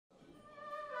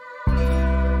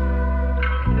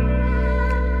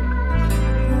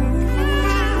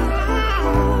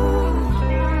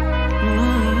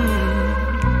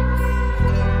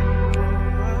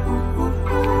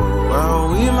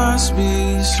must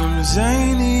be some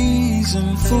Zanies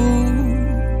and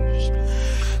fools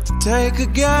to take a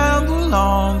gamble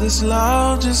on this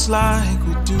love just like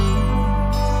we do.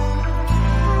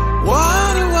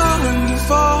 What a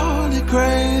wonderful,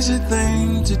 crazy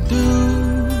thing to do.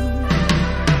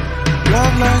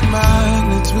 Love like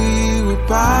magnets, we were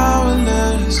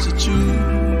powerless to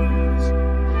choose.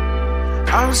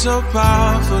 I'm so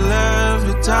powerful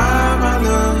every time I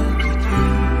look at you.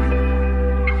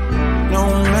 No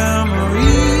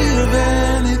memory of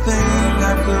anything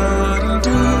I couldn't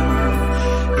do.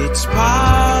 It's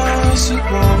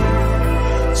possible,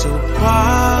 so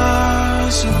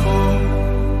possible.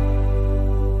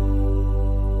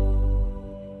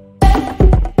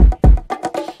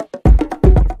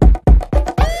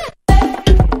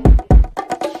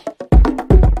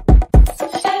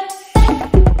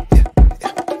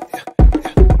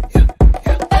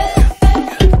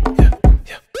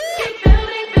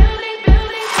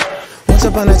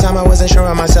 Upon a time I wasn't sure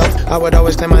of myself. I would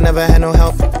always claim I never had no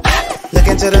help. Look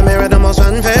into the mirror, the most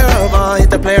unfair of all. Hit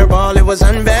the player ball, it was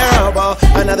unbearable.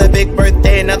 Another big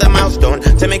birthday, another milestone.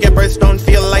 To make a birthstone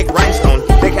feel like rhinestone.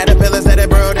 The caterpillars that had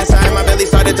burrowed inside my belly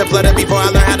started to flutter before I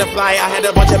learned how to fly. I had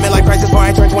a bunch of midlife crisis before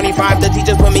I turned 25. The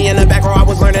teachers put me in the back row, I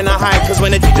was learning to hide. Cause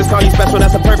when the teachers call you special,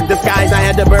 that's a perfect disguise. I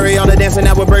had to bury all the dancing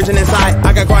that were virgin inside.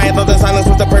 I got quiet, though the silence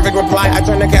was the perfect reply. I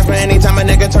turned to Casper anytime a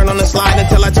nigga turned on the slide.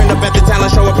 Until I turned up at the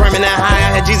talent show a permanent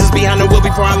high. I had Jesus behind the wheel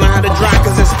before I learned how to drive.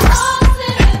 Cause it's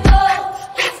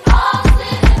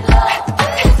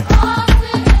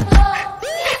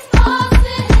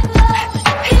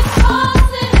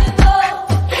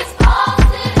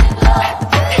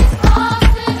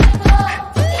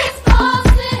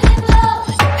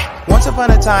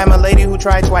upon a time, a lady who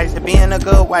tried twice to being a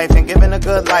good wife and giving a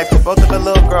good life to both of her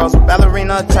little girls with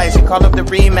ballerina tights. She called up the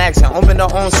Remax and opened her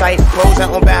own site, closed her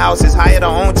open houses, hired her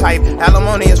own type.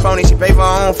 Alimony is phony, she paid for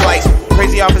her own flights.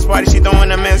 Crazy office party, she throwing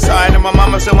them inside. And my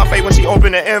mama sealed my face when she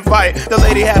opened the invite. The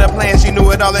lady had a plan, she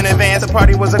knew it all in advance. The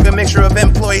party was a good mixture of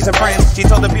employees and friends. She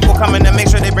told the people coming to make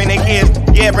sure they bring their kids.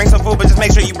 Yeah, bring some food, but just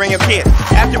make sure you bring your kids.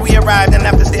 After we arrived and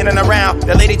after standing around,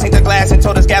 the lady took the glass and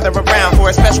told us gather around for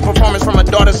a special performance from her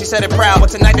daughter. She said it proud. But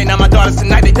tonight they not my daughters,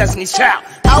 tonight they Destiny's Child.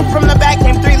 Out from the back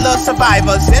came three little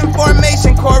survivors. In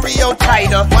formation, choreo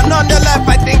tighter. One on the left,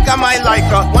 I think I might like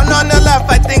her. One on the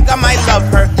left, I think I might love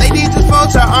her. Lady just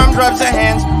folds her arms, rubs her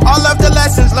hands. All of the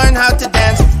lessons, learn how to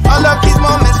dance. All of these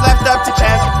moments left up to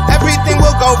chance. Everything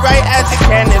will go right as it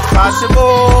can if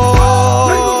possible.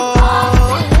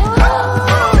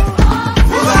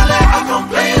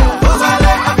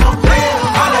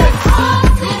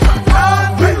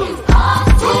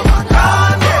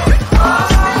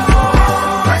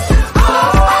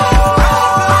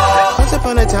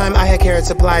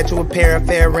 Supplied to a pair of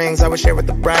fair rings I would share with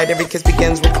the bride. Every kiss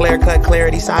begins with clear-cut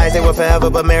clarity sighs. They were forever,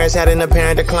 but marriage had an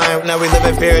apparent decline. Now we live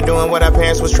in fear of doing what our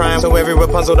parents was trying. So every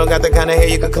Rapunzel don't got the kind of hair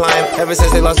you could climb. Ever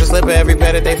since they lost their slipper, every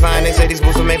pair that they find, they say these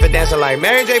boots were made for dancing like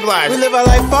Mary J. Blige. We live our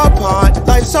life far apart,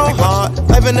 life so hard.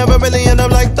 Life would never really end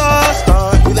up like the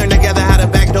start. We learned together how to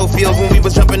backdoor feels when we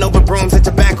was jumping over brooms in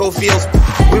tobacco fields.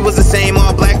 We was the same,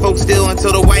 all black folks still,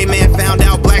 until the white man found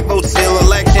out black votes steal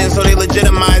elections. So they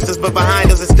legitimized us, but behind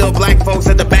us is still black folks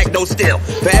at the back door still.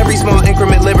 For every small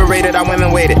increment liberated, our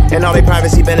women waited, and all their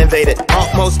privacy been invaded.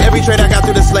 Almost every trade I got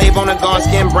through the slave owner, gone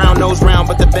skin, brown nose round,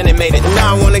 but the Bennett made it. And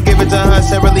now I wanna give it to her,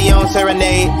 Sarah Leone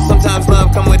serenade. Sometimes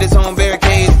love come with its own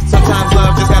barricades. Sometimes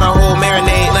love just got a whole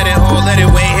marinade. Let it hold, let it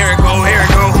wait, here it go, here it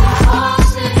go.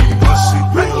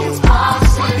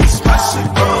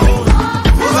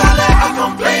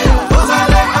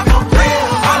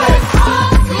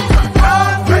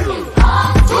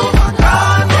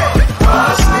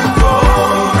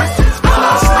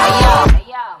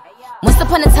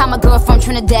 Upon a time, a girl from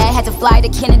Trinidad had to fly to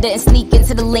Canada and sneak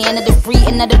into the land of the free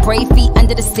and of the brave, feet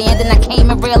under the sand. And I came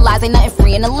and realized ain't nothing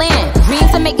free in the land.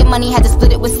 Dreams of making money, had to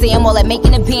split it with Sam. All at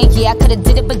making a band, yeah, I could've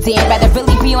did it, but damn, rather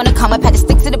really be on the come up, had to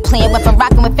stick to the plan. Went from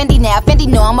rocking with Fendi, now Fendi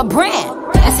know I'm a brand.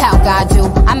 That's how God do.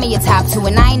 I'm in your top two,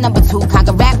 and I ain't number two.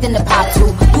 Conquer rapped in the pop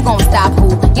too. You gon' stop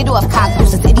who? Get off cock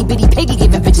gooses, itty bitty piggy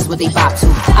giving bitches what they bop to.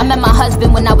 I met my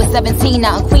husband when I was 17,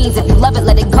 out in Queens. If you love it,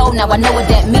 let it go. Now I know what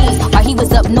that means. While he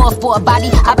was up north for a body,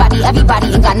 I body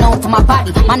everybody and got known for my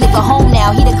body. My nigga home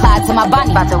now, he declined to my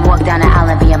body. About to walk down the aisle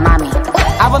and be a mommy.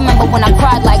 I remember when I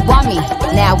cried like Wami.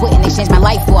 Now I wouldn't exchange my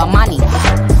life for Armani.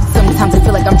 Sometimes I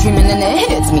feel like I'm dreaming and it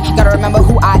hits me. Gotta remember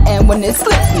who I am when it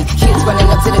slips me. Kids running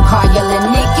up to the car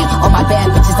yelling Nicki. All my bad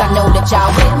bitches, I know that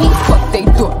y'all with me. Fuck they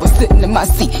thought was sitting in my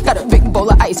seat. Got a big bowl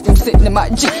of ice cream sitting in my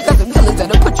Jeep. Got some killers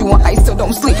that'll put you on ice so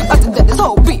don't sleep. About to dead this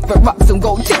whole beat for rocks and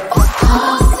gold teeth.